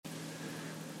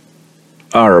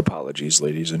Our apologies,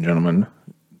 ladies and gentlemen.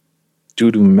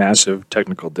 Due to massive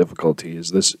technical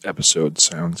difficulties, this episode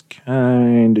sounds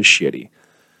kind of shitty.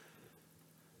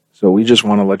 So we just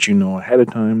want to let you know ahead of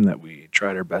time that we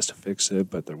tried our best to fix it,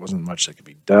 but there wasn't much that could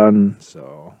be done.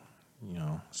 So,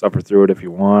 suffer through it if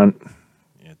you want.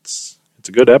 It's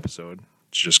a good episode.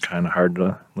 It's just kind of hard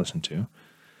to listen to.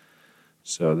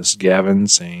 So this is Gavin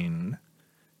saying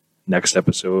next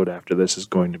episode after this is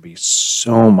going to be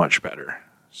so much better.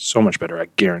 So much better, I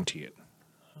guarantee it.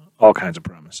 All kinds of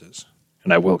promises.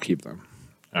 And I will keep them.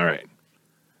 All right.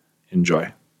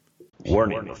 Enjoy.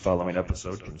 Warning, the following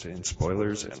episode contains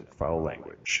spoilers and foul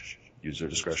language. User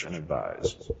discretion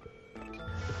advised.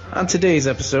 On today's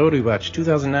episode, we watch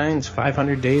 2009's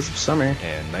 500 Days of Summer.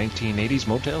 And 1980's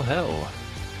Motel Hell.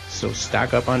 So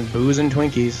stock up on booze and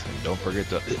Twinkies. And don't forget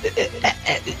to...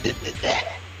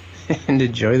 and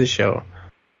enjoy the show.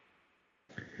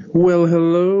 Well,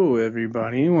 hello,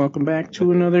 everybody. Welcome back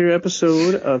to another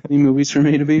episode of the Movies from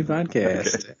A to B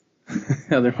podcast,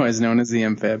 otherwise known as the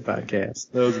MFAB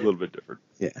podcast. That was a little bit different.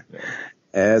 Yeah.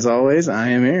 As always, I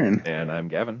am Aaron. And I'm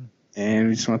Gavin. And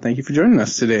we just want to thank you for joining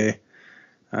us today.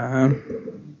 Do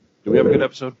we have a good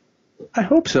episode? I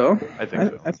hope so. I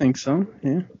think so. I think so,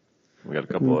 yeah. We got a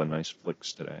couple of nice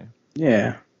flicks today.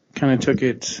 Yeah. Kind of took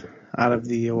it out of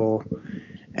the old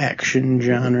action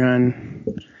genre and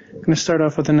going to start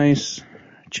off with a nice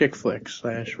chick flick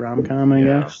 / rom-com, I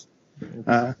guess.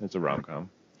 It's a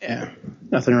rom-com. Yeah,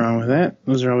 nothing wrong with that.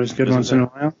 Those are always good once in a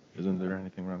while. Isn't there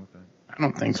anything wrong with that? I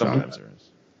don't think Sometimes so.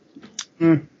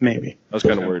 there is. Maybe. I was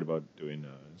kind of worried about doing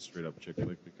a straight-up chick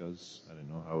flick because I didn't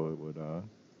know how it would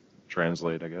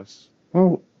translate, I guess.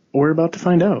 Well, we're about to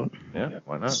find out. Yeah,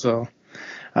 why not? So,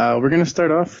 we're going to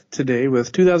start off today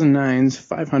with 2009's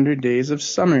 500 Days of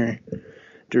Summer,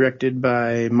 directed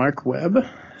by Mark Webb,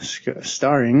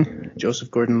 starring Joseph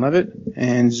Gordon-Levitt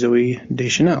and Zooey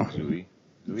Deschanel. Zooey.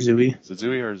 Zooey. Is it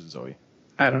Zooey or is it Zoe?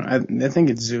 I think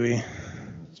it's Zooey.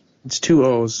 It's two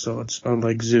O's, so it's spelled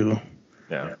like zoo.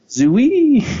 Yeah.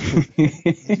 Zooey!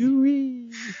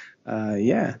 Zooey!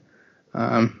 Yeah.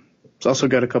 It's also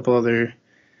got a couple other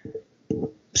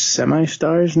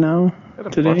semi-stars now Got a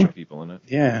today. bunch of people in it.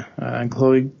 Yeah.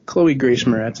 Chloe Grace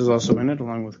Moretz is also in it,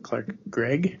 along with Clark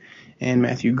Gregg and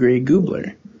Matthew Gray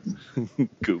Gubler.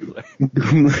 Google.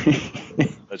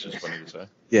 Gubler. That's just funny to say.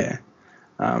 Yeah.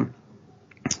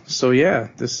 So yeah,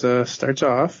 this starts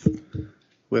off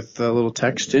with a little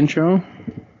text intro.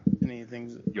 Anything?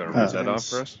 You want to read that off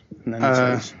for us? And then it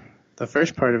says, the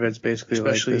first part of it's basically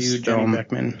especially like this you, Jenny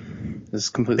Beckman. This is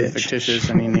completely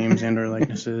fictitious. Any names and or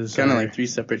likenesses. Kind of like three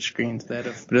separate screens. But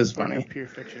it's funny. Pure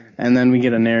fiction. And then we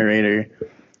get a narrator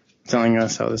telling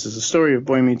us how this is a story of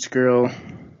boy meets girl,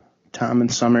 Tom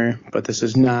and Summer, but this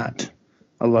is not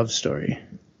a love story.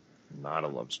 Not a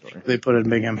love story. They put a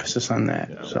big emphasis on that.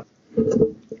 Yeah. So,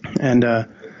 and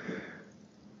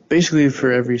basically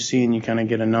for every scene you kind of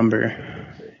get a number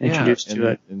introduced to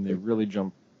it. And they really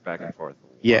jump back and forth a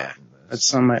lot. Yeah, that's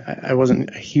some I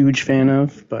wasn't a huge fan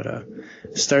of, but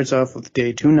it starts off with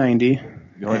day 290.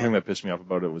 The only thing that pissed me off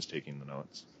about it was taking the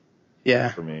notes. Yeah.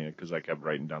 For me, because I kept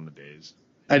writing down the days.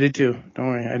 I did too. Don't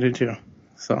worry, I did too.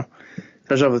 So,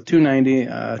 starts off with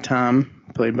 290. Tom,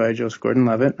 played by Joseph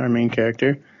Gordon-Levitt, our main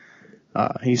character.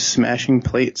 He's smashing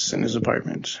plates in his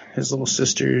apartment. His little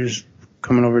sister's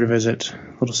coming over to visit.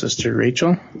 Little sister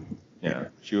Rachel. Yeah,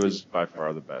 she was by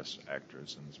far the best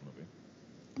actress in this movie.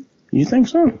 You think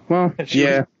so? Well,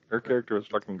 yeah. Her character was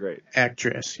fucking great.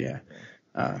 Actress, yeah.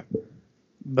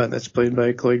 But that's played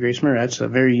by Chloe Grace Moretz, a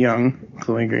very young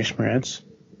Chloe Grace Moretz.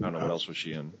 I don't know, what else was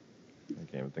she in? I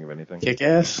can't even think of anything.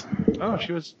 Kick-Ass? Oh, that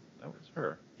was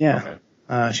her. Yeah.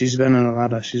 Okay. She's been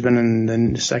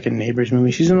in the second Neighbors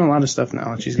movie. She's in a lot of stuff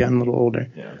now. She's gotten a little older.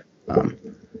 Yeah.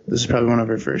 This is probably one of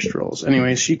her first roles.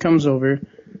 Anyways, she comes over,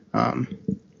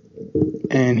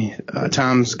 and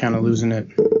Tom's kind of losing it.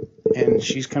 And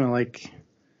she's kind of like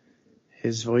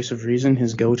his voice of reason,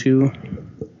 his go-to.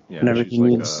 Yeah, whenever she's he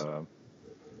like needs.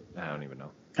 I don't even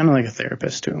know. Kind of like a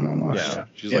therapist to him almost. Yeah,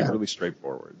 she's like really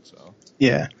straightforward, so.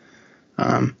 Yeah.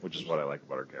 Which is what I like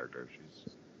about her character. She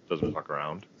doesn't fuck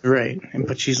around. Right,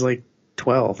 but she's like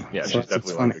 12. Yeah, so she's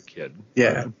definitely like a kid.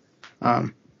 Yeah.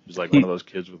 She's like one of those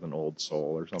kids with an old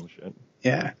soul or some shit.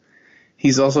 Yeah.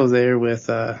 He's also there with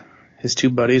his two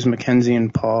buddies, Mackenzie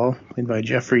and Paul, played by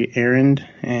Jeffrey Arend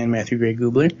and Matthew Gray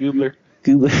Gubler. Gubler.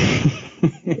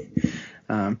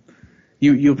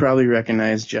 You'll probably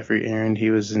recognize Jeffrey Arend.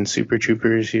 He was in Super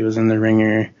Troopers. He was in The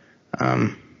Ringer.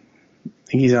 I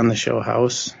think he's on the show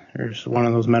House, or one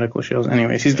of those medical shows.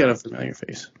 Anyways, he's got a familiar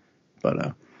face.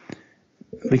 But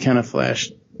we kind of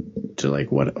flashed to like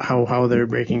how they're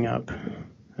breaking up.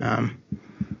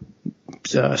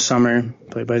 Summer,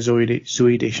 played by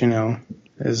Zooey Deschanel,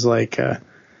 is like, I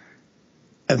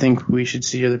think we should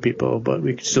see other people, but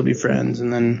we could still be friends,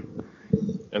 and then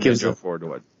gives go forward to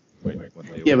what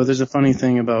yeah, but there's a funny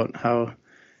thing about how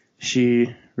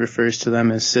she refers to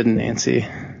them as Sid and Nancy.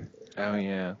 Oh,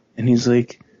 yeah. And he's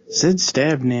like, Sid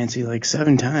stabbed Nancy like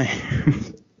 7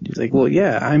 times. He's like, well,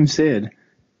 yeah, I'm Sid,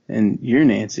 and you're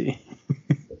Nancy.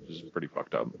 This is pretty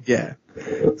fucked up. Yeah.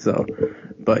 So,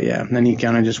 but yeah, and then he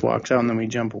kind of just walks out, and then we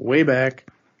jump way back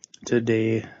to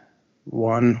day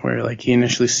 1, where like he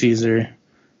initially sees her,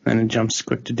 then it jumps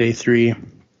quick to day 3,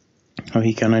 how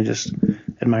he kind of just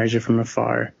admires her from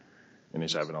afar. And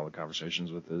he's having all the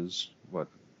conversations with his,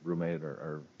 roommate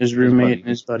or his roommate and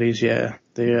his buddies, yeah.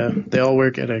 They all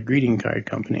work at a greeting card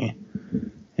company.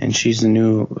 And she's the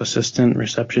new assistant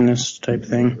receptionist type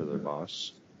thing. For their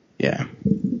boss. Yeah.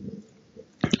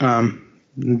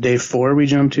 Day 4 we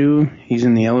jump to. He's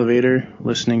in the elevator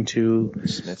listening to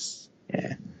Smiths.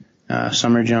 Yeah.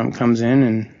 Summer Jump comes in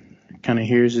and kind of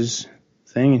hears his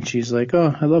thing, and she's like,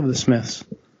 "Oh, I love the Smiths."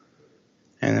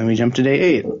 And then we jump to day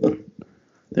 8.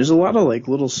 There's a lot of like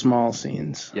little small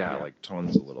scenes. Yeah, like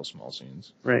tons of little small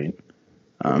scenes. Right.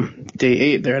 Day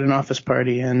 8, they're at an office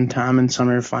party, and Tom and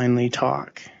Summer finally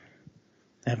talk.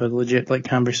 They have a legit like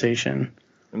conversation.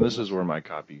 And this is where my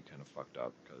copy kind of fucked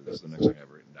up, because the next thing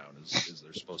I've written down is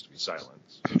there's supposed to be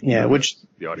silence. Yeah, which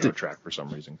the audio track for some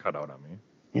reason cut out on me.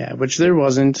 Yeah, which there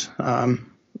wasn't.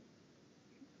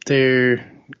 They're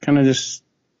kind of just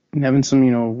having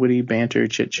some, witty banter,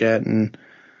 chit chat, and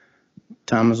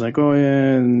Tom was like, "Oh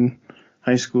yeah, in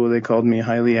high school they called me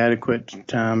highly adequate,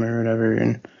 Tom, or whatever,"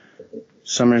 and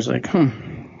Summer's like,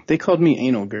 "They called me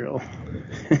anal girl."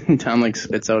 And Tom like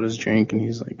spits out his drink, and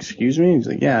he's like, "Excuse me?" He's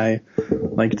like, "Yeah, I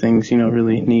like things,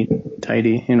 really neat,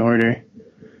 tidy, in order."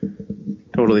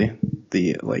 Totally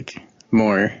the like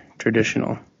more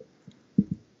traditional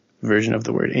version of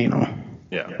the word anal.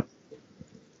 Yeah.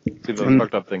 See, the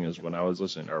fucked up thing is when I was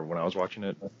watching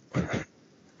it,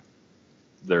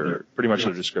 they're pretty much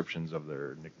the descriptions of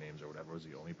their nicknames or whatever was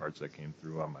the only parts that came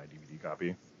through on my DVD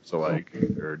copy. So like,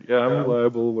 I heard, "Yeah, I'm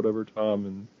reliable, whatever, Tom,"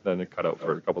 and then it cut out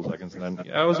for a couple seconds, and then,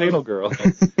 "Yeah, I was anal girl."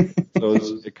 So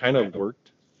it kind of worked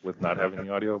with not having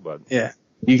the audio, but yeah,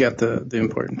 you got the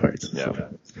important parts. Yeah. So.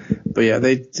 But yeah,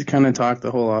 they kind of talk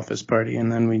the whole office party,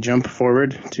 and then we jump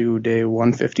forward to day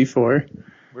 154.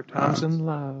 Where Tom's in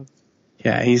love.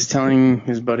 Yeah, he's telling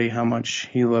his buddy how much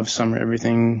he loves Summer,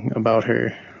 everything about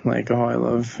her. Like, "Oh, I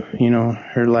love,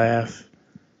 her laugh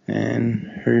and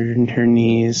her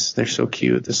knees. They're so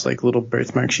cute. This like little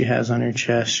birthmark she has on her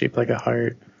chest shaped like a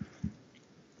heart."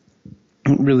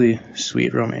 Really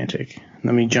sweet, romantic. And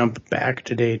then we jump back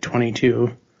to day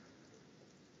 22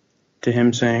 to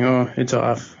him saying, "Oh, it's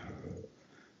off."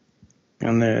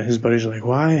 And his buddies are like,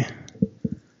 "Why?"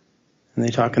 And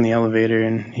they talk in the elevator,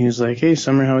 and he was like, "Hey,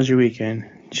 Summer, how was your weekend?"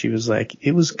 She was like,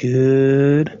 "It was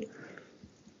good."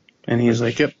 And he's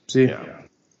like, "Yep, see? Yeah.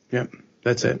 Yep,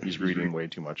 that's it." He's reading way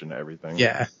too much into everything.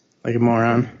 Yeah, like a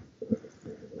moron.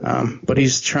 But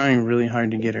he's trying really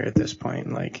hard to get her at this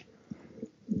point. Like,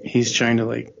 he's trying to,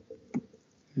 like,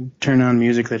 turn on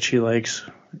music that she likes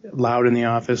loud in the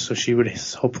office so she would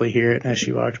hopefully hear it as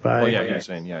she walked by. Oh, yeah, he's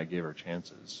saying, I gave her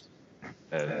chances.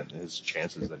 And his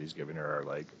chances that he's giving her are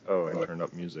like, "Oh, I turned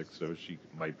up music so she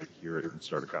might hear it and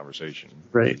start a conversation."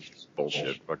 Right.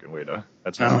 Bullshit fucking way to...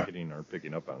 That's not hitting or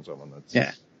picking up on someone. That's...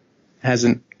 Yeah.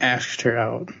 Hasn't asked her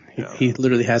out. He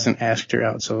literally hasn't asked her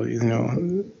out, so,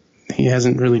 he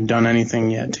hasn't really done anything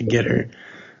yet to get her.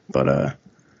 But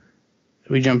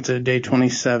we jump to day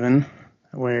 27,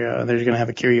 where they're going to have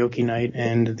a karaoke night,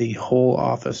 and the whole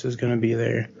office is going to be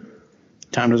there.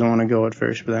 Tom doesn't want to go at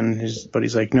first, but then his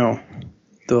buddy's like, "No,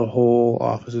 the whole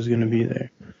office is going to be there."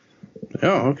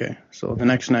 Oh, okay. So the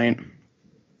next night,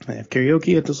 they have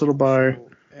karaoke at this little bar.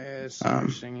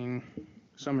 Singing.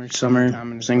 Summer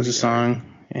sings a song,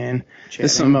 and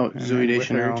it's something about Zooey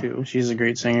Deschanel too. She's a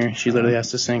great singer. She literally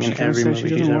has to sing in every movie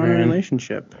she's ever in.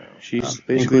 Relationship. She's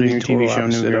including her TV show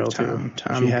New Girl too.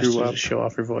 Tom has to show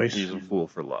off her voice. He's a fool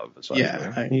for love.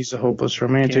 Yeah, he's a hopeless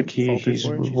romantic. He's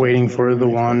waiting for the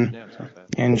one,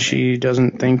 and she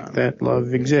doesn't think that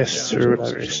love exists or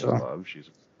whatever. So she's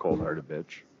a cold-hearted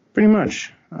bitch. Pretty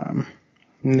much. And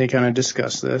they kind of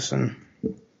discuss this, and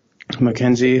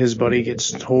Mackenzie, his buddy,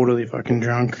 gets totally fucking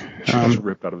drunk. He's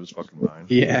ripped out of his fucking mind.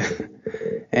 Yeah.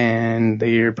 And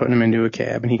they're putting him into a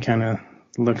cab, and he kind of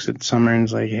looks at Summer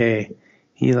and's like, "Hey,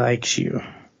 he likes you."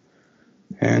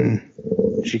 And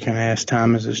she kind of asks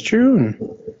Tom, "Is this true?" And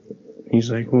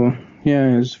he's like, "Well, yeah,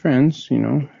 as friends,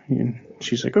 And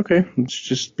she's like, "Okay, let's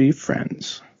just be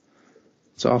friends."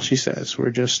 That's all she says.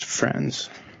 "We're just friends."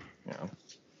 Yeah.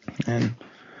 And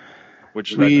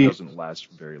which that doesn't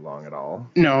last very long at all.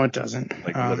 No, it doesn't.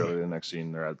 Like literally the next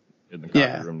scene, they're in the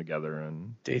copy room together,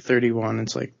 and day 31.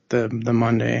 It's like the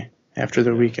Monday after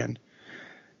the weekend.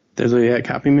 They're at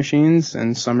copy machines,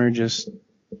 and Summer just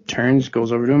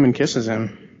goes over to him and kisses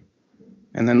him,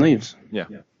 and then leaves. Yeah.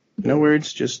 No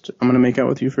words, just, I'm going to make out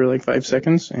with you for like 5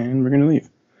 seconds, and we're going to leave.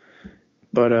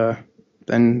 But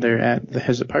then they're at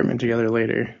his apartment together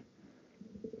later,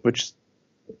 which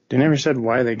they never said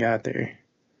why they got there.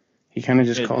 He kind of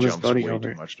just called his buddy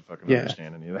over. Too much to fucking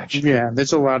understand any of that shit. Yeah,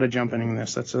 there's a lot of jumping in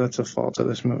this. That's a fault of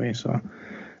this movie. So,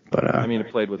 but I mean, it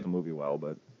played with the movie well,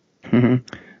 but.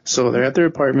 So they're at their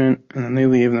apartment, and then they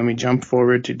leave, and then we jump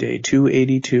forward to day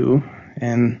 282,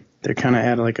 and they're kind of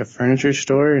at like a furniture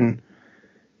store, and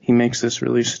he makes this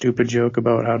really stupid joke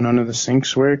about how none of the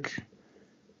sinks work,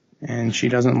 and she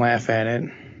doesn't laugh at it.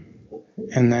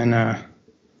 And then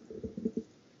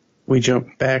we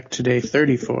jump back to day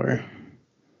 34,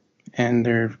 and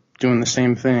they're doing the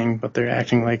same thing, but they're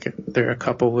acting like they're a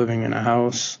couple living in a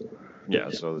house.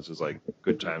 Yeah, so this is like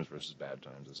good times versus bad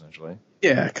times, essentially.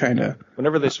 Yeah, kind of.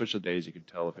 Whenever they switched the days, you could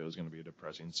tell if it was going to be a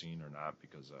depressing scene or not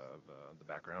because of the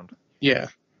background. Yeah.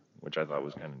 Which I thought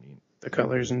was kind of neat. The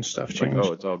colors and stuff changed.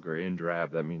 Like, it's all gray and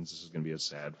drab. That means this is going to be a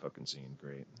sad fucking scene.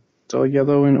 Great. It's all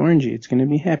yellow and orangey. It's going to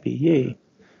be happy. Yay.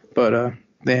 But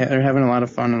they're having a lot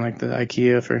of fun in like the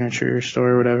IKEA furniture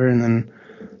store or whatever, and then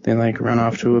they like run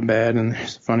off to a bed, and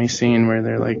there's a funny scene where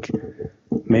they're like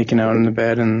making out in the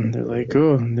bed, and they're like,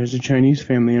 oh, there's a Chinese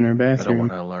family in our bathroom. I don't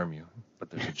want to alarm you, but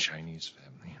there's a Chinese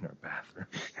family in our bathroom.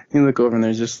 You look over, and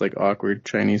there's just like awkward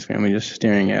Chinese family just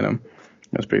staring at him.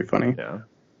 That's pretty funny. Yeah.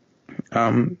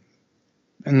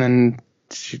 And then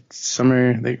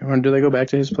Summer, do they go back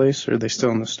to his place, or are they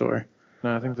still in the store?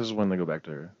 No, I think this is when they go back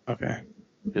to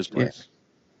his place. Yeah.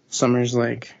 Summer's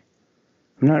like,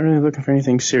 I'm not really looking for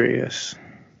anything serious.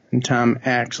 And Tom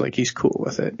acts like he's cool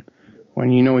with it, when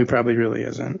you know he probably really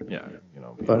isn't. Yeah,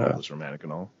 but all this romantic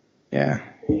and all. Yeah,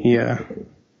 he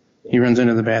runs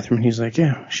into the bathroom, and he's like,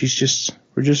 yeah,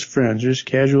 we're just friends, just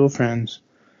casual friends.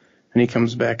 And he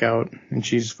comes back out, and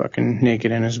she's fucking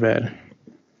naked in his bed.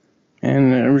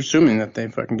 And I'm assuming that they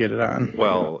fucking get it on.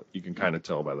 Well, you can kind of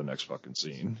tell by the next fucking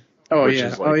scene. Oh, yeah.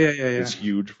 Is like this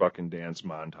huge fucking dance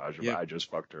montage of I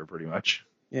just fucked her, pretty much.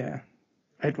 Yeah.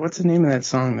 What's the name of that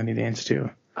song that he danced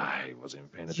to? I wasn't even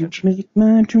paying attention. You make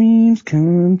my dreams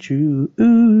come true.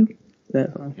 Ooh.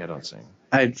 That song. Yeah, don't sing.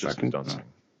 Don't sing.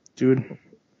 Dude, if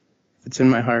it's in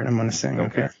my heart, I'm going to sing,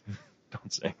 okay?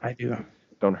 Don't sing. I do.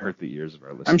 Don't hurt the ears of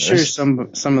our listeners. I'm sure some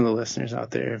of the listeners out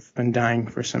there have been dying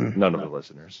for some. None of the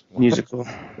listeners.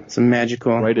 Some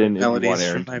magical Right in melodies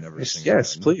Aaron from my never voice. sing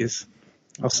Yes, again. please.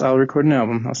 I'll record an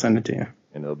album. I'll send it to you.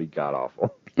 And it'll be god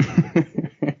awful.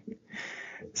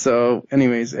 So,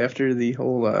 anyways, after the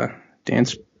whole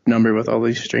dance number with all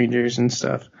these strangers and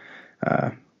stuff,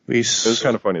 it was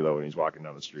kind of funny though when he's walking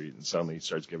down the street and suddenly he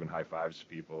starts giving high fives to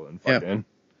people and fucking.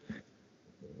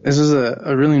 This is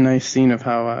a really nice scene of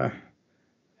how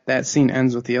that scene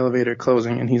ends with the elevator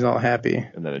closing and he's all happy.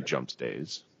 And then it jumps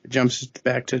days. It jumps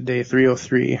back to day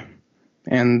 303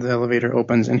 and the elevator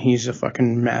opens and he's a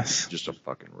fucking mess. Just a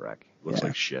fucking wreck. Looks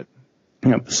like shit.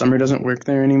 Yep, Summer doesn't work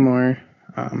there anymore.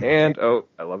 I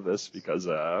love this because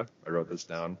I wrote this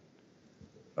down.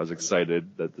 I was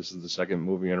excited that this is the second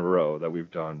movie in a row that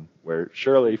we've done where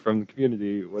Shirley from the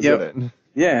Community was in it.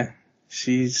 Yeah,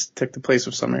 she's took the place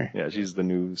of Summer. Yeah, she's the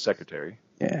new secretary.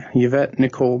 Yeah, Yvette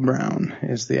Nicole Brown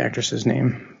is the actress's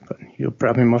name, but you'll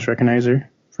probably most recognize her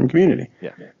from Community.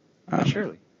 Yeah,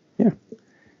 Shirley. Yeah.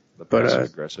 The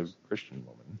passive-aggressive Christian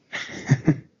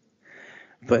woman.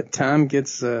 But Tom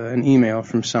gets an email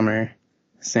from Summer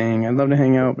saying, I'd love to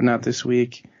hang out, but not this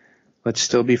week. Let's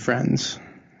still be friends.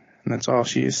 And that's all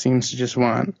she seems to just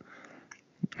want.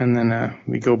 And then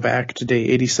we go back to day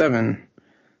 87.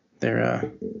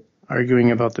 They're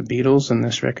arguing about the Beatles in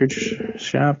this record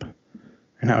shop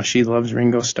and how she loves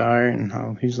Ringo Starr and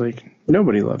how he's like,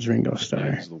 nobody loves Ringo Starr.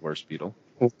 Yeah, he's the worst Beatle.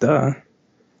 Well, duh.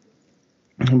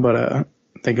 But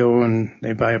they go and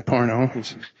they buy a porno.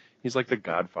 He's like the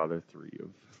Godfather 3 of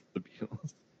the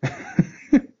Beatles.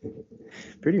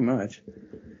 Pretty much.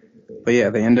 But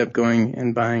yeah, they end up going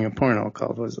and buying a porno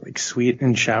called, was it like Sweet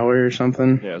and Shower or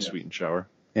something? Yeah, Sweet and Shower.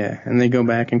 Yeah, and they go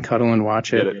back and cuddle and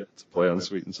watch it. Get it? It's a play on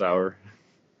Sweet and Sour.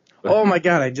 Oh my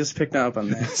god, I just picked up on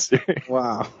that.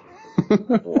 Wow.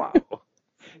 Wow.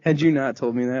 Had you not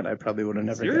told me that, I probably would have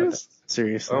never got that.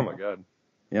 Seriously. Oh my god.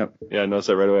 Yep. Yeah, I noticed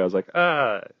that right away. I was like,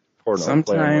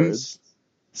 porno.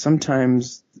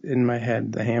 Sometimes in my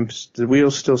head, the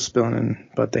wheel's still spinning,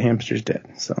 but the hamster's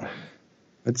dead. So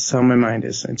that's how my mind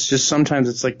is. It's just sometimes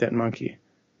it's like that monkey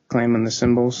claiming the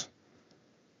symbols.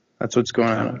 That's what's going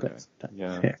on with it.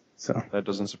 Yeah. So that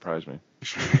doesn't surprise me.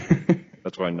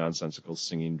 That's why nonsensical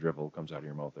singing drivel comes out of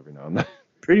your mouth every now and then.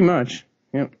 Pretty much.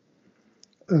 Yep.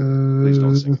 Please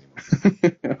don't sing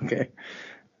anymore. Okay.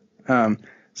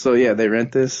 So yeah, they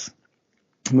rent this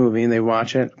movie, they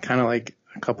watch it, kind of like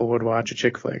a couple would watch a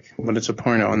chick flick, but it's a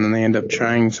porno, and then they end up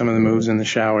trying some of the moves in the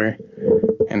shower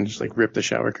and just like rip the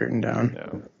shower curtain down.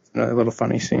 Yeah. A little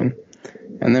funny scene.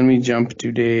 And then we jump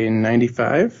to day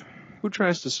 95. Who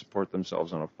tries to support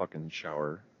themselves on a fucking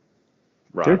shower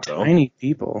rod, They're though? tiny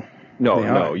people.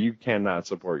 No, you cannot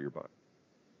support your butt.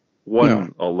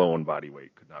 One alone body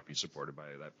weight could not be supported by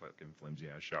that fucking flimsy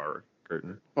ass shower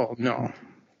curtain. Oh, no.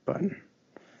 But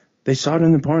they saw it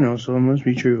in the porno, so it must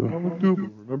be true. I'm a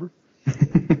duper, remember?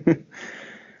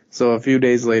 So a few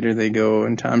days later, they go,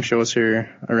 and Tom shows her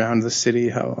around the city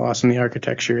how awesome the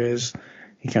architecture is.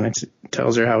 He kind of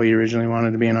tells her how he originally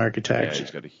wanted to be an architect. Yeah,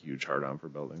 he's got a huge heart-on for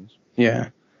buildings. Yeah.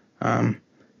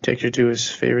 Takes her to his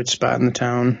favorite spot in the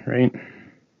town, right?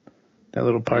 That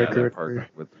little park. Yeah, that park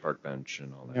with the park bench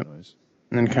and all that noise.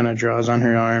 And then kind of draws on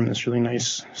her arm this really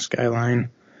nice skyline.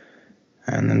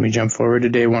 And then we jump forward to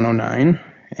day 109,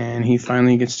 and he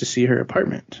finally gets to see her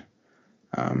apartment.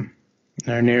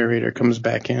 Our narrator comes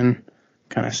back in,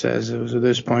 kind of says it was at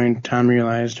this point Tom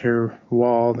realized her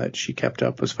wall that she kept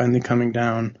up was finally coming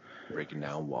down. Breaking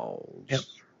down walls. Yep,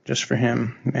 just for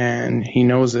him. And he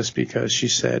knows this because she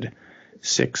said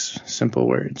 6 simple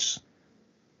words.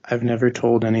 I've never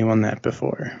told anyone that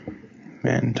before.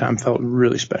 And Tom felt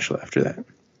really special after that.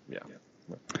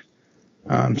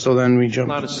 Yeah. So then we jump...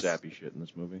 A lot of sappy shit in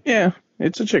this movie. Yeah,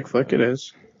 it's a chick flick, it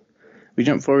is. We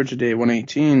jump forward to day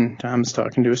 118. Tom's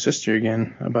talking to his sister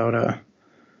again about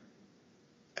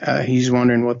he's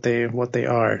wondering what they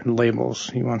are, labels.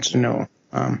 He wants to know.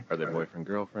 Are they boyfriend,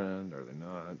 girlfriend? Are they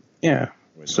not? Yeah.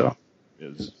 So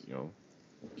is,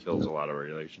 kills a lot of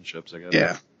relationships, I guess.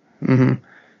 Yeah. Mm-hmm.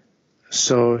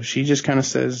 So she just kind of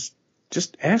says,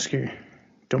 just ask her.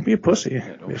 Don't be a pussy.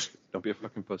 Yeah, don't be a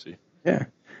fucking pussy. Yeah.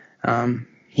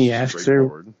 He asks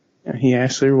her. He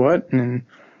asks her what, and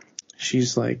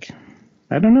she's like,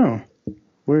 I don't know.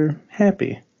 We're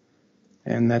happy.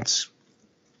 And that's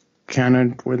kind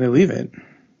of where they leave it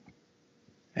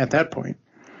at that point.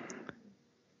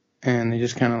 And they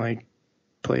just kind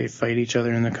of fight each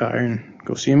other in the car and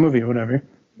go see a movie or whatever.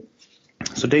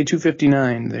 So day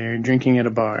 259, they're drinking at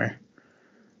a bar.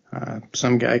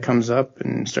 Some guy comes up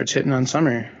and starts hitting on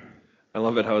Summer. I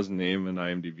love it how his name in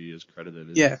IMDb is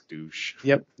credited as douche.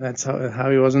 Yep, that's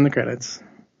how he was in the credits.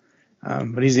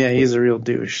 But he's a real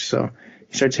douche. So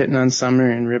he starts hitting on Summer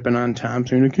and ripping on Tom,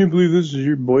 saying, I can't believe this is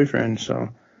your boyfriend. So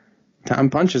Tom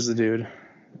punches the dude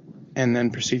and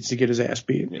then proceeds to get his ass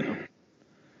beat. Yeah.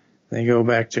 They go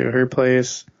back to her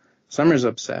place. Summer's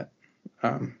upset.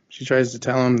 She tries to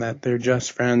tell him that they're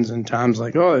just friends, and Tom's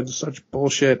like, oh, it's such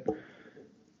bullshit.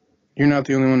 You're not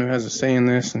the only one who has a say in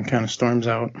this, and kind of storms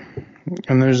out.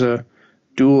 And there's a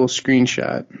dual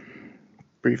screenshot,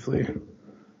 briefly.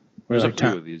 There's a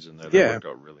few of these in there that work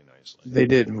out really nicely. They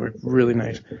did work really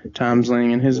nice. Tom's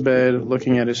laying in his bed,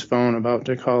 looking at his phone, about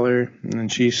to call her, and then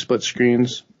she split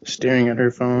screens, staring at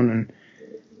her phone, and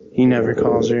he never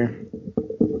calls her.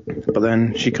 But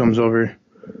then she comes over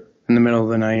in the middle of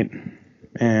the night,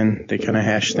 and they kind of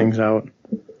hash things out.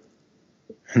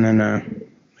 And then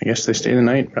I guess they stay the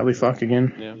night, probably fuck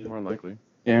again. Yeah, more than likely.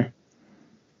 Yeah.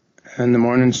 In the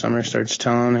morning, Summer starts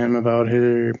telling him about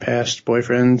her past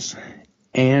boyfriends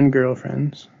and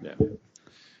girlfriends. Yeah.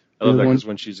 I love that because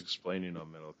when she's explaining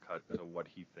them, it'll cut to what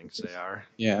he thinks they are.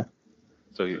 Yeah.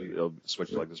 So he'll switch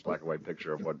to this black and white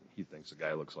picture of what he thinks a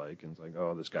guy looks like. And it's like,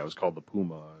 oh, this guy was called the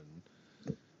Puma.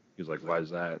 And he's like, why is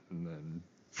that? And then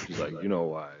she's like, you know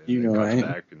why. And you know why.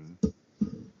 Back and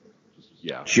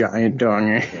giant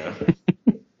donger. Yeah.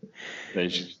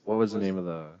 Then what was the name of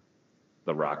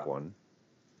the rock one?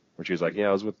 Where she was like, yeah,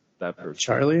 I was with that person.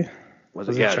 Charlie? Was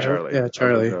it Charlie? Yeah,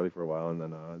 Charlie. I was with Charlie for a while, and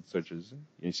then it switches.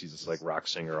 And she's this rock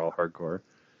singer, all hardcore.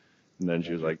 And then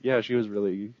she was like, yeah, she was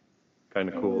really kind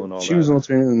of cool and all that. She was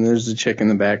alternative, and there's a chick in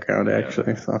the background,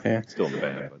 actually. So, yeah. Still in the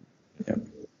band, but... Yep.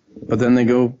 But then they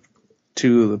go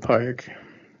to the park.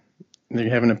 They're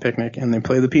having a picnic, and they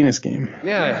play the penis game.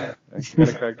 Yeah. I kind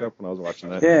of cracked up when I was watching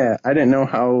that. Yeah, I didn't know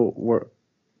how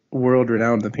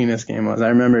world-renowned the penis game was. I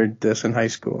remember this in high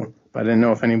school, but I didn't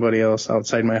know if anybody else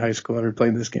outside my high school ever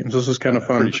played this game. So this was kind of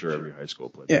fun. I'm pretty sure every high school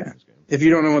played the penis game. If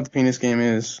you don't know what the penis game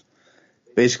is,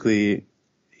 basically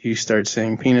you start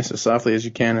saying penis as softly as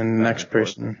you can, and the next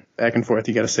person, back and forth,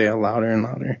 you got to say it louder and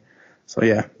louder. So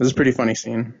yeah, this is a pretty funny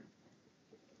scene.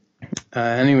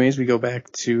 Anyways, we go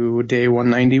back to day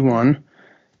 191.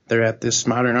 They're at this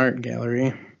modern art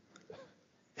gallery.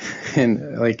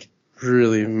 And like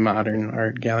really modern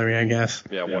art gallery, I guess.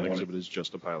 Yeah, one exhibit is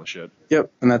just a pile of shit.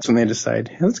 Yep, and that's when they decide,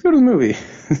 hey, let's go to the movie.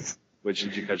 Which,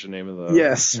 did you catch the name of the...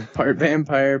 Yes, part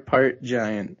vampire, part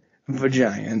giant.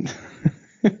 Vagiant.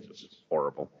 Just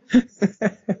horrible.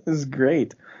 It was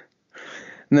great.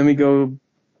 And then we go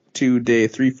to day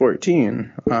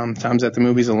 314. Tom's at the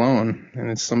movies alone,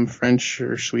 and it's some French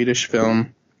or Swedish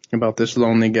film about this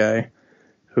lonely guy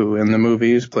who in the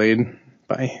movie is played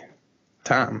by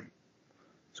Tom.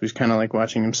 So he's kind of like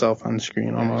watching himself on the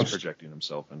screen almost. He's projecting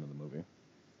himself into the movie.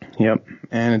 Yep,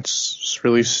 and it's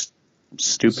really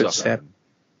stupid, sad.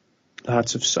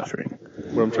 Lots of suffering.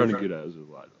 What I'm trying to get at is a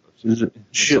lot of There's a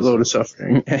shitload of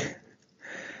suffering.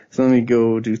 So let me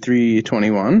go to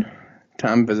 321.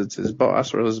 Tom visits his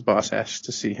boss, or his boss asks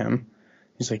to see him.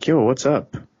 He's like, yo, what's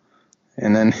up?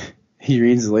 And then he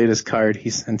reads the latest card he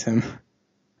sent him.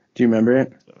 Do you remember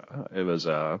it? It was,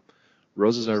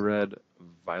 roses are red,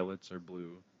 violets are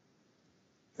blue.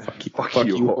 Fuck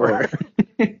you, whore.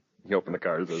 You open the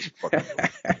card, it says, fuck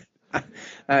you.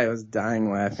 I was dying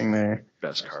laughing there.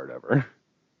 Best card ever.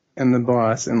 And the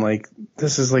boss, and like,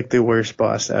 this is like the worst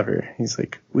boss ever. He's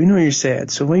like, we know you're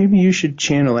sad, so maybe you should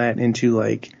channel that into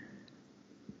like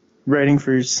writing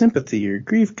for sympathy or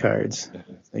grief cards.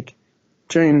 Like,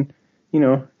 try and,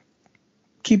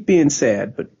 keep being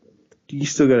sad, but you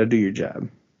still gotta do your job.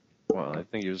 Well, I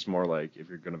think it was more like, if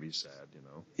you're gonna be sad,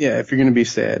 Yeah, if you're gonna be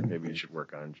sad. maybe you should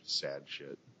work on just sad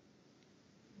shit.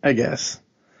 I guess.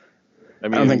 I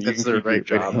mean, I don't think you that's can the keep your right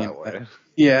job way. that way.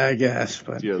 Yeah, I guess,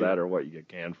 but. It's either that or what, you get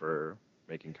canned for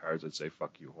making cards that say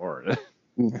fuck you, whore.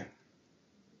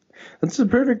 That's the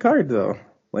perfect card, though.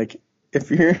 Like,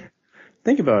 if you're,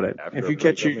 think about it. After If a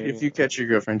you catch your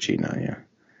girlfriend cheating on you,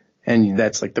 and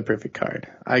that's like the perfect card,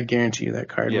 I guarantee you that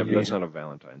card. Yeah, would but be, that's not a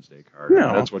Valentine's Day card.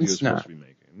 No, That's what he was it's supposed not. to be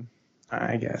making.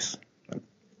 I guess.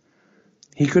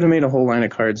 He could have made a whole line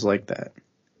of cards like that,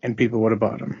 and people would have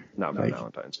bought them. Not for Like-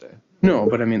 Valentine's Day. No,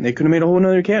 but I mean, they could have made a whole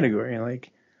other category,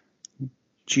 like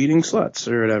cheating sluts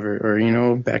or whatever, or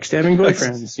backstabbing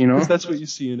boyfriends. That's what you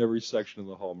see in every section of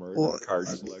the Hallmark card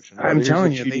selection. I'm Here's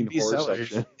telling the you, cheating they'd be whore sellers.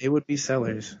 section. They would be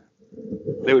sellers.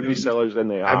 They would be sellers, and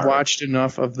they are. I've watched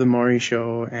enough of the Maury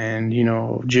Show and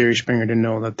Jerry Springer to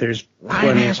know that there's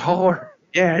Lying ass whore.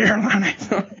 Yeah, you're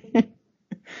lying.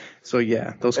 So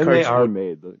yeah, those And cards they are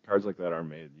made. The cards like that are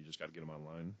made. You just got to get them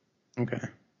online. Okay.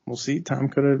 We'll see. Tom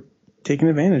could have taken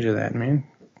advantage of that, man.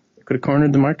 Could have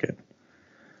cornered the market.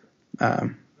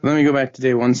 Let me go back to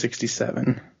day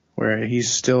 167, where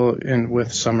he's still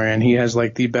with Summer, and he has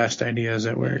like the best ideas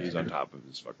at work. He's on top of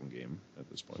his fucking game at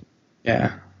this point.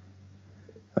 Yeah.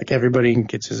 Like everybody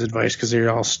gets his advice because they're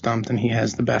all stumped, and he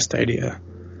has the best idea.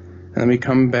 And then we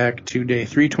come back to day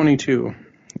 322,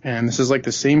 and this is like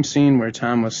the same scene where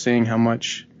Tom was saying how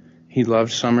much he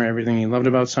loved Summer, everything he loved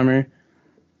about Summer.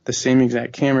 The same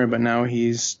exact camera, but now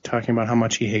he's talking about how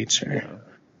much he hates her. Yeah.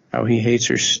 How he hates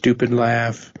her stupid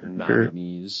laugh, her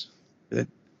Knees. that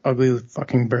ugly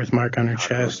fucking birthmark on her Not much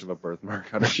chest. of a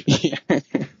birthmark on her chest. Yeah.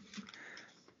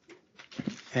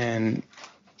 And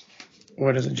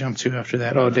what does it jump to after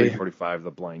that? Oh, day. 345,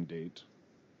 the blind date.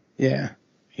 Yeah.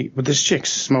 But this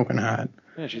chick's smoking hot.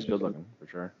 Yeah, she's good looking, for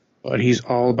sure. But he's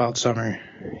all about Summer.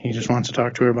 He just wants to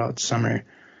talk to her about Summer.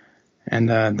 And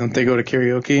don't they go to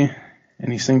karaoke?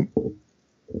 And he sing.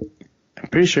 I'm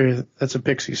pretty sure that's a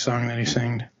Pixies song that he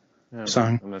sang. Yeah,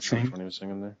 Song. I'm not sure which Sing. one he was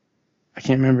singing there. I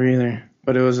can't remember either.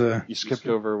 But it was a. You skipped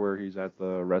over where he's at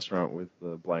the restaurant with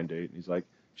the blind date, and he's like,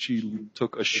 she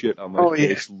took a shit on my Oh, yeah.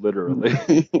 face,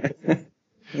 literally.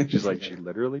 She's like, she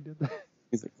literally did that?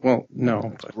 He's like, well, no.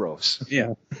 That's But gross.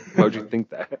 yeah. Why'd you think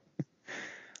that?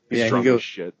 He's Yeah, he drunk goes- as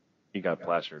shit. He got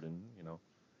plastered and,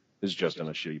 is just in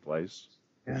a shitty place.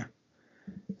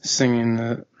 Singing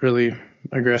a really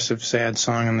aggressive, sad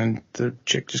song, and then the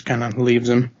chick just kind of leaves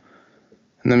him.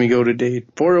 And then we go to day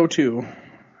 402.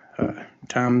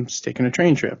 Tom's taking a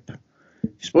train trip.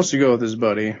 He's supposed to go with his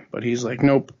buddy, but he's like,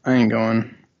 nope, I ain't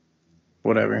going.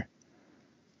 Whatever.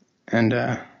 And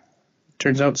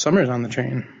turns out Summer's on the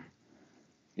train.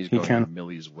 He's He going kinda- to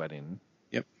Millie's wedding.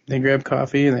 Yep. They grab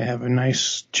coffee, they have a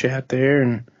nice chat there,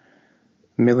 and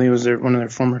Millie was one of their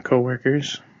former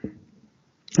coworkers.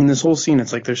 In this whole scene,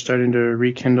 it's like they're starting to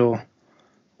rekindle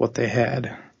what they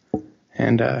had.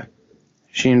 And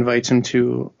she invites him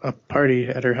to a party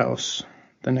at her house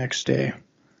the next day.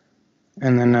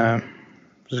 And then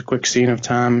there's a quick scene of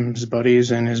Tom, his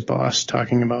buddies, and his boss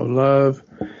talking about love.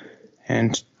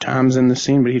 And Tom's in the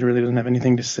scene, but he really doesn't have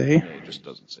anything to say. Yeah, he just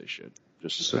doesn't say shit.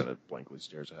 Just kind of blankly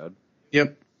stares ahead.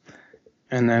 Yep.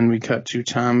 And then we cut to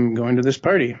Tom going to this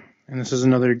party. And this is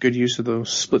another good use of those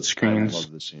split I screens.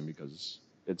 love this scene because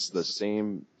It's the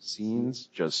same scenes,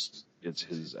 just it's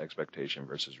his expectation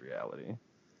versus reality.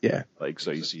 Yeah. Like,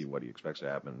 so you see what he expects to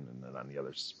happen, and then on the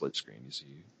other split screen, you see,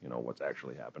 what's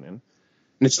actually happening.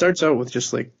 And it starts out with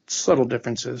just, like, subtle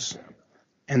differences.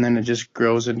 And then it just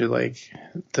grows into, like,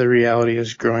 the reality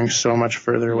is growing so much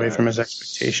further away from his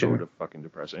expectation. Sort of fucking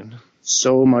depressing.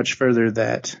 So much further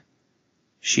that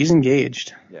she's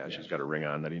engaged. Yeah, she's got a ring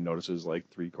on that he notices, like,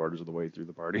 3/4 of the way through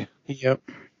the party. Yep.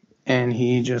 And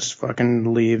he just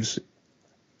fucking leaves,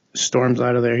 storms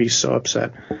out of there. He's so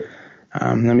upset.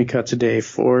 Then we cut to day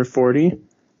 440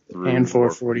 and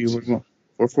 441,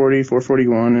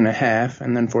 441 and a half,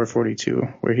 and then 442,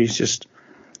 where he's just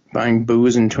buying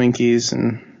booze and Twinkies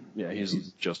and. Yeah,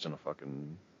 he's just in a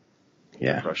fucking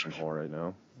depression hole right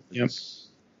now. It's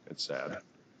sad.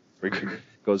 He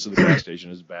goes to the gas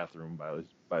station, his bathroom,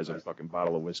 buys a fucking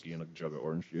bottle of whiskey and a jug of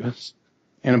orange juice.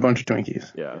 And a bunch of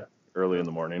Twinkies. Yeah, early in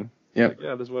the morning. Yep. Like,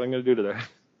 yeah, this is what I'm going to do today.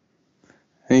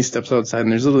 And he steps outside,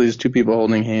 and there's literally just 2 people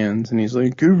holding hands, and he's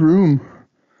like, good room.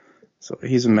 So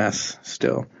he's a mess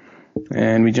still.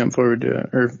 And we jump forward to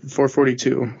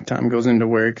 442. Tom goes into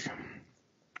work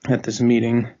at this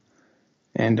meeting,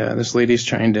 and this lady's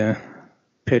trying to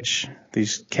pitch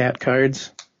these cat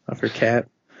cards of her cat.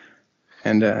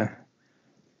 And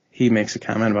he makes a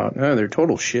comment about, oh, they're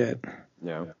total shit.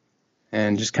 Yeah.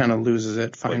 And just kind of loses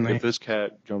it finally. Like, if this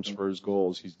cat jumps for his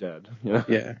goals, he's dead. Yeah.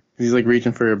 Yeah. He's like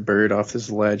reaching for a bird off this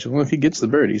ledge. Well, if he gets the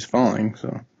bird, he's falling.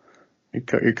 So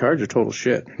your cards are total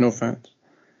shit. No offense.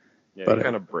 Yeah, but he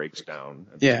kind of breaks down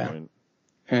at this point.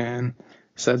 And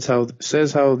says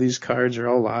how these cards are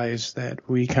all lies, that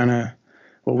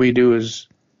what we do is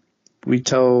we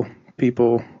tell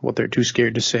people what they're too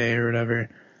scared to say or whatever,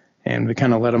 and we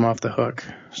kind of let him off the hook.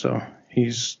 So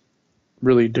he's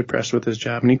really depressed with his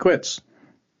job, and he quits.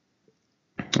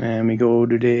 And we go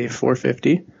to day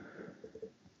 450.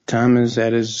 Tom is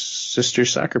at his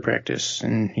sister's soccer practice,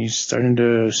 and he's starting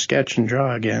to sketch and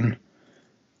draw again.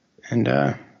 And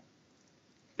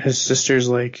his sister's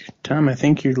like, Tom, I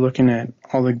think you're looking at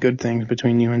all the good things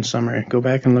between you and Summer. Go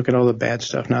back and look at all the bad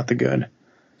stuff, not the good.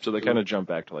 So they kind of jump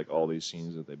back to, like, all these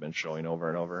scenes that they've been showing over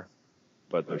and over,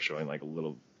 but they're showing, like,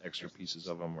 little extra pieces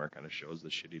of them where it kind of shows the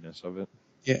shittiness of it.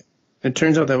 Yeah. It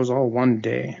turns out that was all one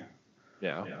day.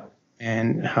 Yeah.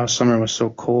 And how Summer was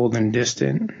so cold and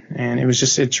distant. And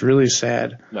it's really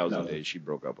sad. That was the day she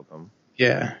broke up with him.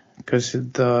 Yeah. Because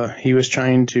he was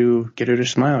trying to get her to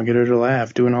smile, get her to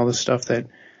laugh, doing all the stuff that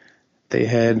they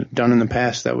had done in the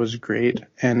past that was great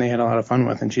and they had a lot of fun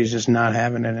with, and she's just not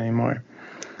having it anymore.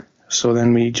 So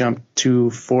then we jump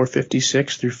to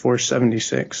 456 through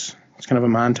 476. It's kind of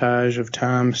a montage of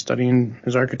Tom studying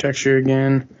his architecture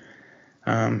again,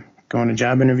 going to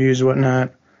job interviews and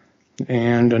whatnot,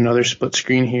 and another split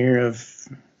screen here of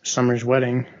Summer's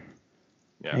wedding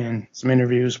and some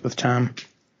interviews with Tom.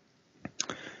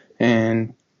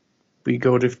 And we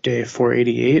go to day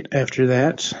 488 after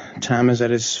that. Tom is at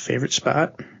his favorite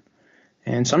spot,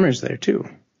 and Summer's there too.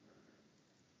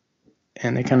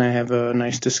 And they kind of have a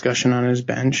nice discussion on his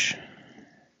bench.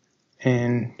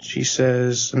 And she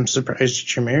says, I'm surprised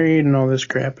that you're married and all this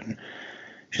crap. And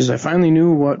she says, I finally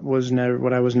knew what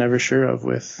I was never sure of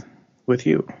with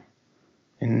you.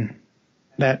 And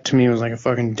that to me was like a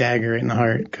fucking dagger right in the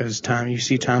heart, because you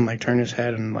see Tom like turn his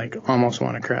head and like almost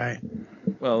want to cry.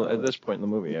 Well, at this point in the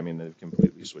movie, I mean, they've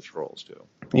completely switched roles too.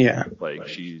 Yeah. Like,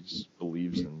 she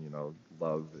believes in,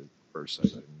 love at first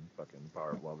sight and fucking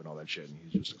power of love and all that shit, and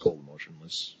he's just a cold,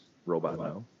 emotionless robot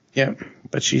now. Yeah,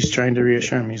 but she's trying to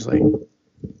reassure him. He's like,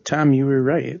 Tom, you were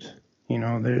right.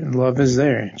 Love is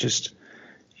there.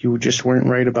 You just weren't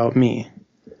right about me.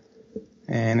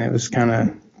 And it was kind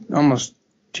of almost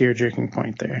tear-jerking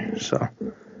point there. So,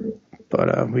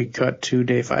 but we cut to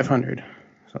day 500.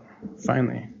 So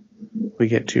finally, we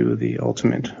get to the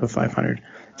ultimate of 500.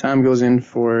 Tom goes in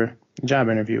for a job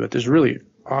interview at this really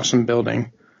awesome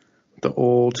building, the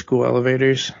old school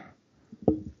elevators.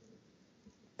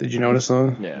 Did you notice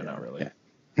those? Yeah, not really. Yeah.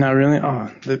 Not really?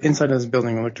 Oh, the inside of this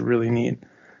building looked really neat.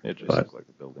 It just looked like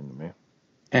a building to me.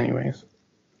 Anyways,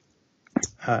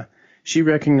 she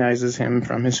recognizes him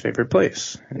from his favorite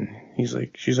place. And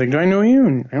she's like, do I know you?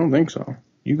 And I don't think so.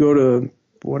 You go to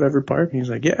whatever park? And he's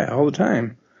like, yeah, all the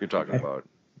time. You're talking about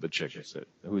the chick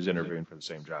who's interviewing for the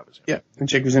same job as him. Yeah, the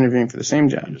chick who's interviewing for the same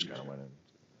job. He just kind of went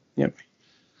in. Yep.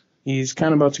 He's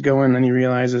kind of about to go in, then he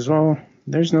realizes, well,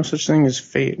 there's no such thing as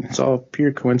fate. It's all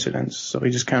pure coincidence. So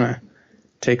he just kind of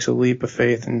takes a leap of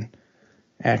faith and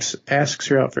asks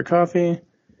her out for coffee.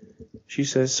 She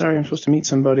says, sorry, I'm supposed to meet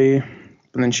somebody.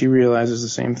 But then she realizes the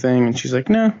same thing, and she's like,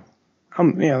 no,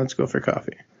 let's go for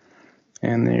coffee.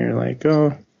 And they're like,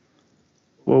 oh,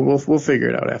 we'll figure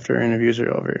it out after our interviews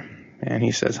are over. And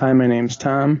he says, "Hi, my name's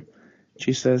Tom."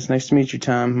 She says, "Nice to meet you,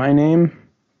 Tom. My name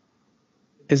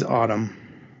is Autumn."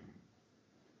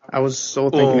 I was so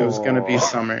thinking it was going to be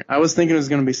summer.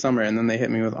 And then they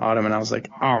hit me with autumn, and I was like,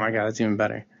 oh my God, that's even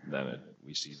better. Then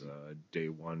we see the day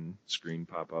one screen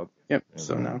pop up. Yep,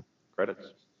 so now. Credits.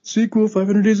 Sequel,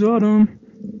 500 Days of Autumn.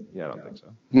 Yeah, I don't think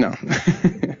so. No.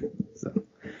 So,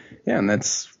 yeah, and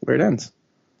that's where it ends.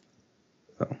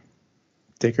 So,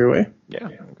 take her away. Yeah,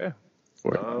 okay.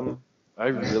 I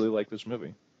really like this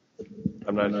movie.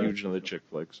 I'm not huge into the chick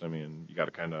flicks. I mean, you got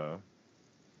to kind of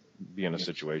be in a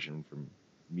situation for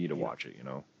me to watch it, you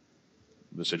know.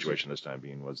 The situation this time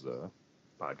being was the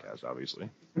podcast, obviously.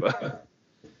 But,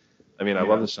 I mean, I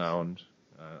love the sound.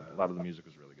 A lot of the music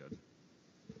was really good.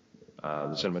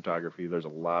 The cinematography, there's a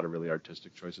lot of really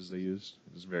artistic choices they use.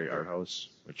 It's very art house,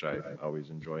 which I always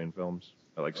enjoy in films.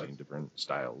 I like seeing different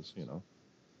styles, you know.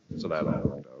 So that all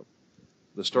worked out.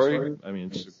 The story, I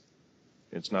mean,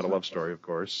 it's not a love story, of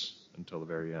course, until the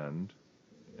very end.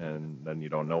 And then you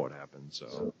don't know what happens,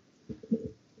 so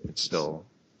it's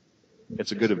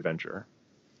a good adventure,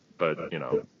 but, you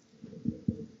know,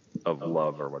 of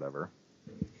love or whatever.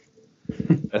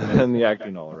 And the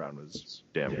acting all around was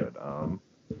damn good.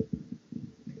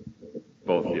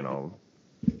 Both, you know,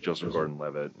 Joseph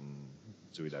Gordon-Levitt and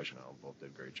Zooey Deschanel both did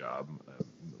a great job.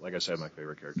 Like I said, my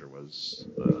favorite character was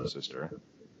the sister.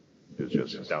 It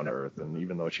was just down to earth, and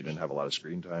even though she didn't have a lot of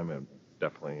screen time, it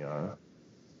definitely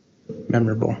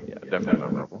memorable. Yeah, definitely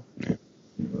memorable.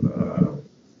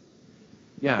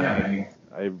 Yeah,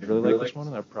 I really like this one,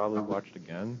 and I'll probably watch it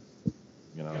again.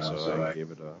 You know, so I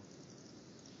gave it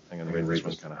I'm going to rate this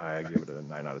one kind of high. I gave it a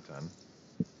 9 out of 10.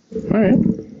 All right.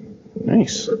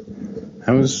 Nice.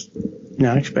 I was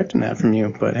not expecting that from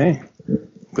you, but hey,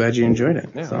 glad you enjoyed it.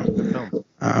 Yeah, so, good film.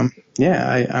 I'm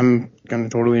going to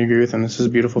totally agree with him. This is a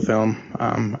beautiful film.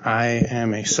 I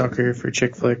am a sucker for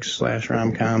chick flicks /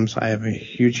 rom-coms. I have a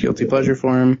huge guilty pleasure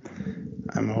for him.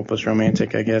 I'm a hopeless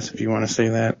romantic, I guess, if you want to say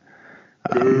that.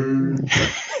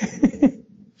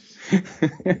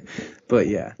 But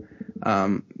yeah,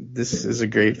 this is a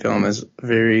great film. It's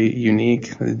very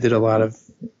unique. They did a lot of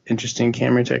interesting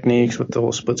camera techniques with the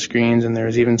whole split screens, and there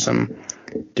was even some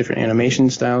different animation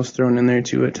styles thrown in there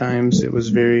too at times. It was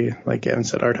very, like Gavin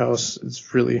said, art house.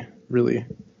 It's really, really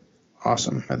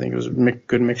awesome. I think it was a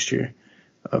good mixture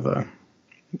of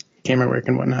camera work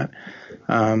and whatnot.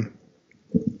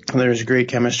 There's great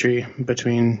chemistry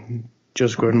between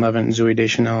Joseph Gordon-Levitt and Zooey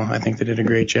Deschanel. I think they did a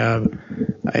great job.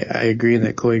 I agree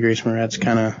that Chloe Grace Moretz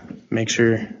kind of makes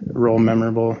her role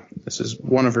memorable. This is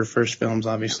one of her first films,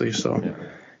 obviously, so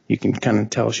you can kind of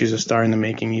tell she's a star in the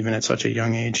making, even at such a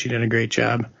young age. She did a great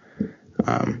job.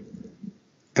 And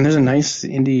there's a nice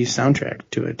indie soundtrack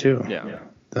to it, too. Yeah.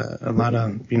 A lot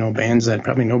of, bands that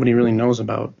probably nobody really knows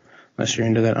about unless you're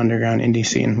into that underground indie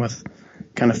scene with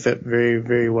kind of fit very,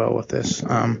 very well with this.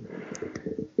 I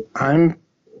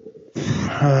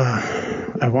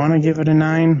want to give it a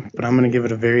 9, but I'm going to give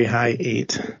it a very high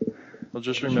 8. Well,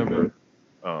 just remember,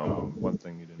 one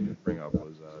thing you didn't bring up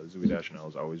was Zooey Deschanel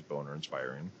is always boner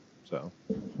inspiring. So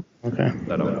okay,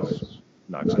 that always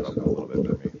knocks it up a little bit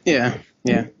for me.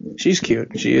 Yeah, she's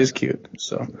cute. She is cute.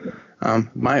 So,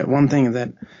 my one thing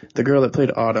that the girl that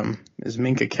played Autumn is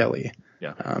Minka Kelly.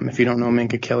 Yeah. If you don't know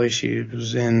Minka Kelly, she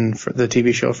was in the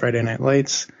TV show Friday Night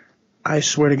Lights. I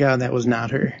swear to God, that was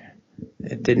not her.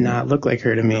 It did not look like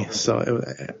her to me. So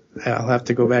I'll have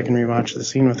to go back and rewatch the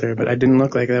scene with her, but I didn't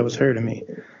look like that was her to me.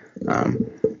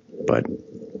 But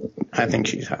I think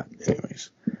she's hot, anyways.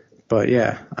 But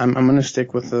yeah, I'm gonna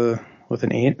stick with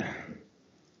an 8,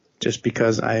 just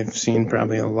because I've seen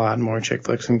probably a lot more chick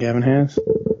flicks than Gavin has,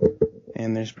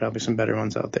 and there's probably some better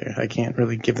ones out there. I can't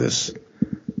really give this.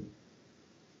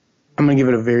 I'm gonna give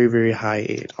it a very, very high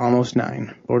 8, almost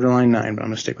 9, borderline 9, but I'm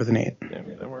gonna stick with an 8. Yeah,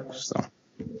 that works. So,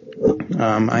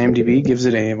 IMDb gives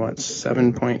it a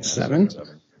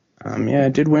 7.7. Yeah,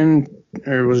 it did win,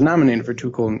 or was nominated for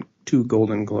two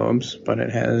Golden Globes, but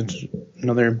it has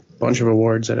another bunch of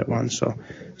awards that it won, so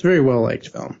it's a very well-liked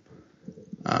film.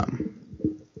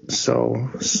 So,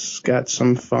 got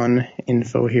some fun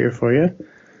info here for you.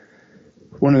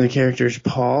 One of the characters,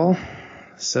 Paul,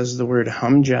 says the word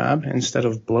hum job instead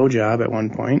of blow job at one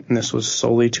point, and this was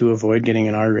solely to avoid getting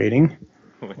an R rating.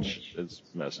 Which is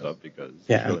messed up because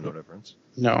there's really no difference.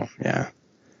 No, yeah.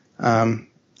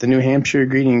 The New Hampshire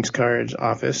greetings cards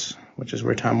office, which is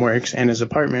where Tom works, and his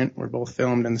apartment were both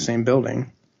filmed in the same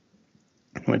building,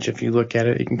 which if you look at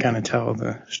it, you can kind of tell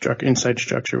the inside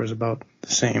structure was about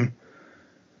the same.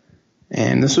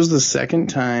 And this was the second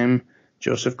time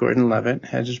Joseph Gordon-Levitt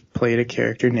has played a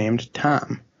character named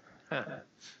Tom.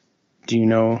 do you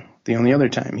know the only other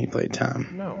time he played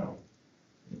Tom? No.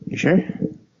 You sure?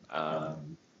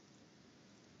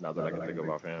 Not that I can think of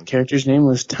offhand. Character's name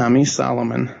was Tommy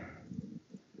Solomon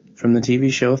from the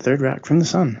TV show Third Rock from the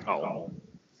Sun. Oh.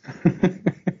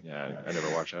 Yeah, I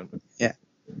never watched that. Yeah.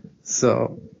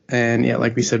 So, and yeah,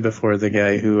 like we said before, the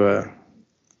guy who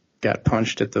got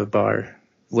punched at the bar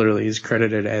literally is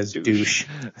credited as Douche.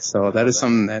 So that is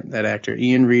something that actor,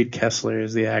 Ian Reed Kessler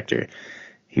is the actor.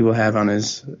 He will have on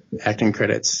his acting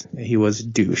credits, he was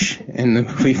Douche in the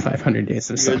movie 500 Days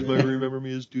of Summer. You guys might remember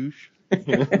me as Douche.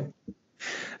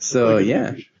 So,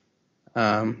 yeah.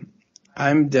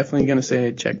 I'm definitely going to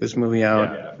say check this movie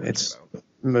out. Yeah, it's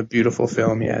a beautiful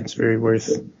film. Yeah, it's very worth.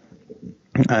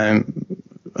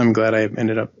 I'm glad I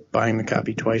ended up buying the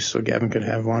copy twice so Gavin could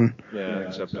have one. Yeah,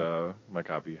 except my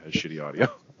copy has shitty audio.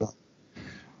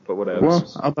 But whatever. Well,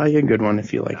 I'll buy you a good one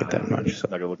if you like it that much. So.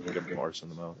 I'm not going to look like a Morse in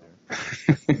the mouth here.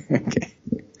 Okay.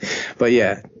 But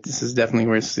yeah, this is definitely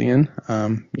worth seeing.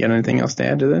 You got anything else to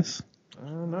add to this?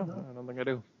 No, I don't think I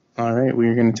do. All right,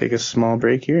 we're going to take a small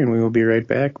break here, and we will be right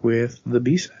back with the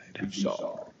B-side.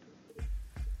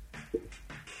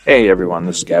 Hey everyone,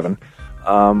 this is Gavin.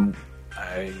 I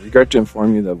regret to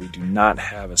inform you that we do not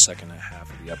have a second half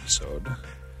of the episode.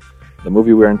 The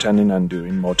movie we're intending on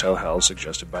doing, Motel Hell,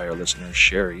 suggested by our listener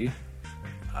Sherry,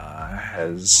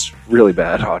 has really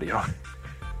bad audio.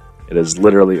 It is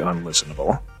literally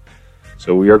unlistenable.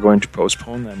 So we are going to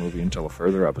postpone that movie until a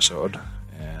further episode,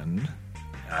 and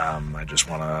I just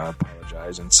want to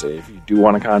apologize and say if you do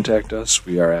want to contact us,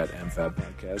 we are at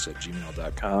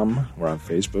mfabpodcast@gmail.com. We're on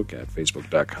Facebook at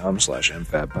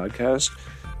facebook.com/mfabpodcast.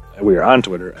 And we are on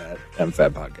Twitter at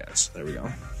mfabpodcast. There we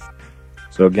go.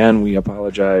 So again, we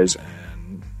apologize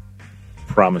and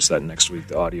promise that next week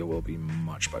the audio will be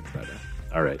much, much better.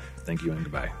 All right. Thank you and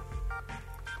goodbye.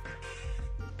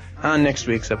 On next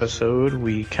week's episode,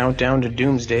 we count down to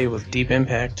Doomsday with Deep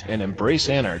Impact and embrace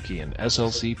anarchy in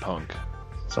SLC Punk.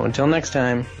 So until next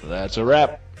time, that's a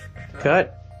wrap.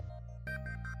 Cut.